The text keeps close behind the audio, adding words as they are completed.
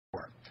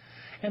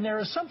And there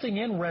is something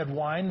in red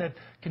wine that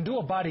can do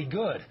a body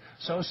good.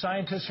 So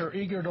scientists are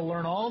eager to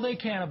learn all they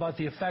can about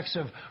the effects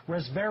of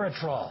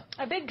resveratrol.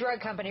 A big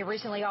drug company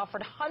recently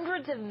offered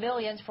hundreds of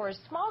millions for a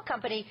small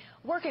company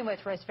working with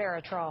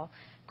resveratrol.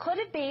 Could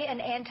it be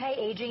an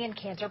anti-aging and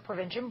cancer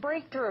prevention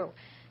breakthrough?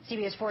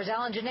 CBS 4's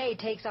Alan Janae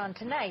takes on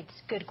tonight's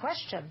Good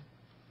Question.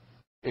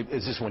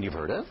 Is this one you've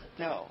heard of?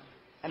 No.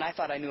 And I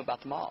thought I knew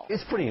about them all.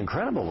 It's pretty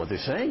incredible what they're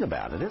saying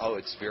about it. Oh,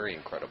 it's very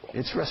incredible.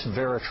 It's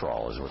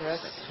resveratrol, is what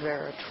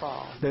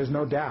Resveratrol. There's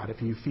no doubt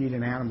if you feed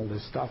an animal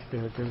this stuff,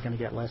 they're going to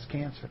get less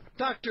cancer.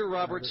 Dr.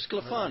 Robert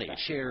Scalafani,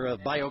 chair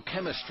of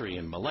biochemistry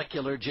and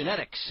molecular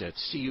genetics at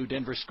CU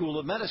Denver School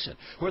of Medicine,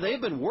 where they've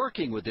been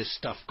working with this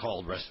stuff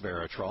called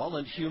resveratrol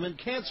in human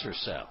cancer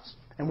cells.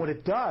 And what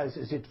it does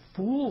is it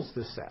fools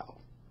the cell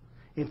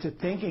into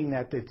thinking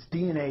that its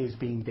DNA is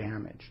being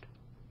damaged.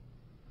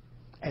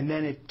 And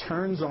then it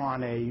turns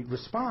on a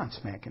response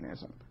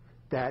mechanism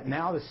that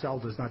now the cell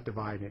does not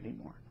divide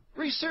anymore.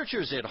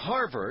 Researchers at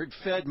Harvard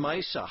fed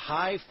mice a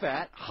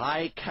high-fat,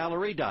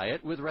 high-calorie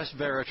diet with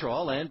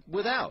resveratrol and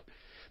without.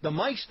 The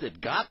mice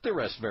that got the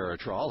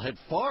resveratrol had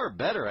far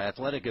better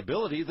athletic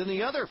ability than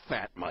the other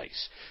fat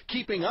mice,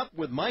 keeping up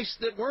with mice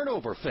that weren't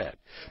overfed.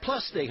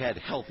 Plus, they had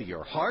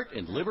healthier heart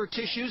and liver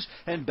tissues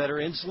and better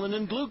insulin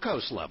and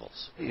glucose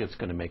levels. It's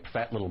going to make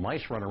fat little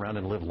mice run around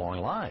and live long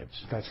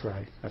lives. That's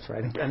right. That's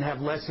right. And have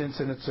less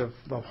incidence of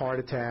heart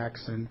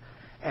attacks and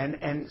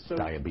so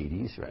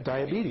diabetes, right?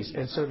 Diabetes.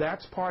 And so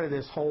that's part of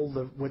this whole,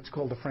 what's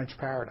called the French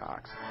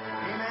paradox.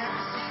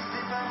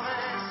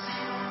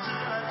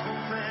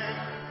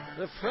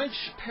 The French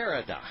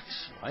paradox.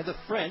 Why the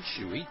French,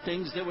 who eat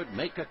things that would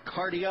make a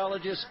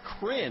cardiologist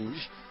cringe,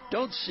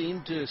 don't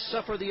seem to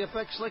suffer the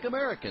effects like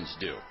Americans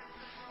do.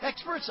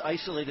 Experts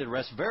isolated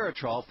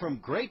resveratrol from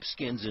grape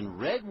skins in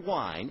red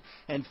wine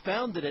and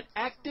found that it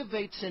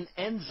activates an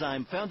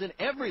enzyme found in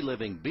every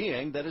living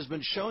being that has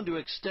been shown to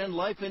extend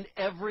life in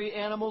every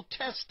animal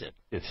tested.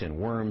 It's in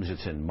worms,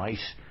 it's in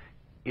mice.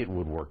 It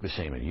would work the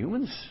same in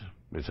humans?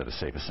 Is that a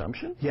safe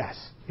assumption? Yes,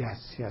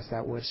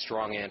 that would.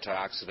 Strong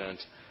antioxidant,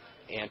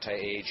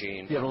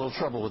 anti-aging. You have a little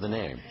trouble with the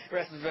name.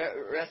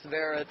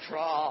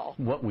 Resveratrol.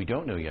 What we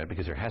don't know yet,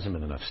 because there hasn't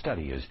been enough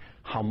study, is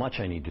how much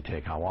I need to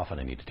take, how often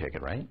I need to take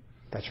it, right?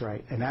 That's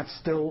right. And that's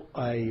still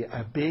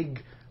a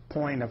big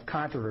point of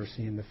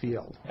controversy in the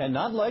field. And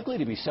not likely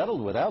to be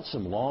settled without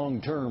some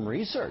long-term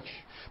research.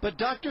 But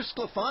Dr.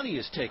 Scalafani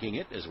is taking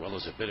it, as well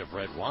as a bit of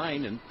red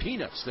wine and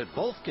peanuts that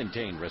both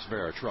contain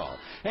resveratrol,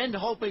 and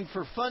hoping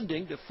for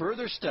funding to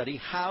further study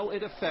how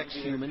it affects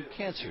human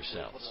cancer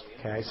cells.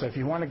 Okay, so if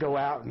you want to go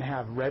out and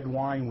have red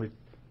wine with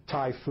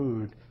Thai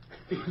food,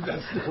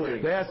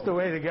 that's the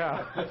way to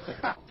go.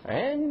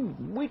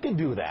 And we can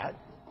do that.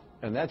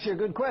 And that's your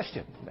good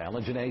question.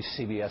 Alan Janae,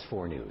 CBS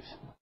 4 News.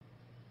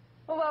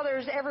 Well,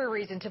 there's every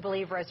reason to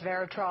believe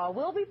resveratrol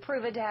will be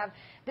proven to have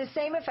the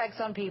same effects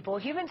on people.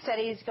 Human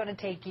studies going to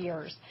take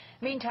years.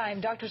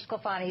 Meantime, Dr.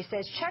 Scalafani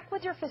says check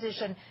with your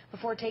physician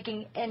before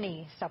taking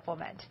any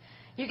supplement.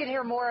 You can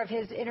hear more of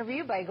his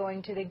interview by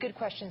going to the Good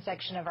Question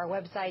section of our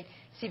website,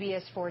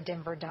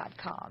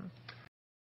 cbs4denver.com.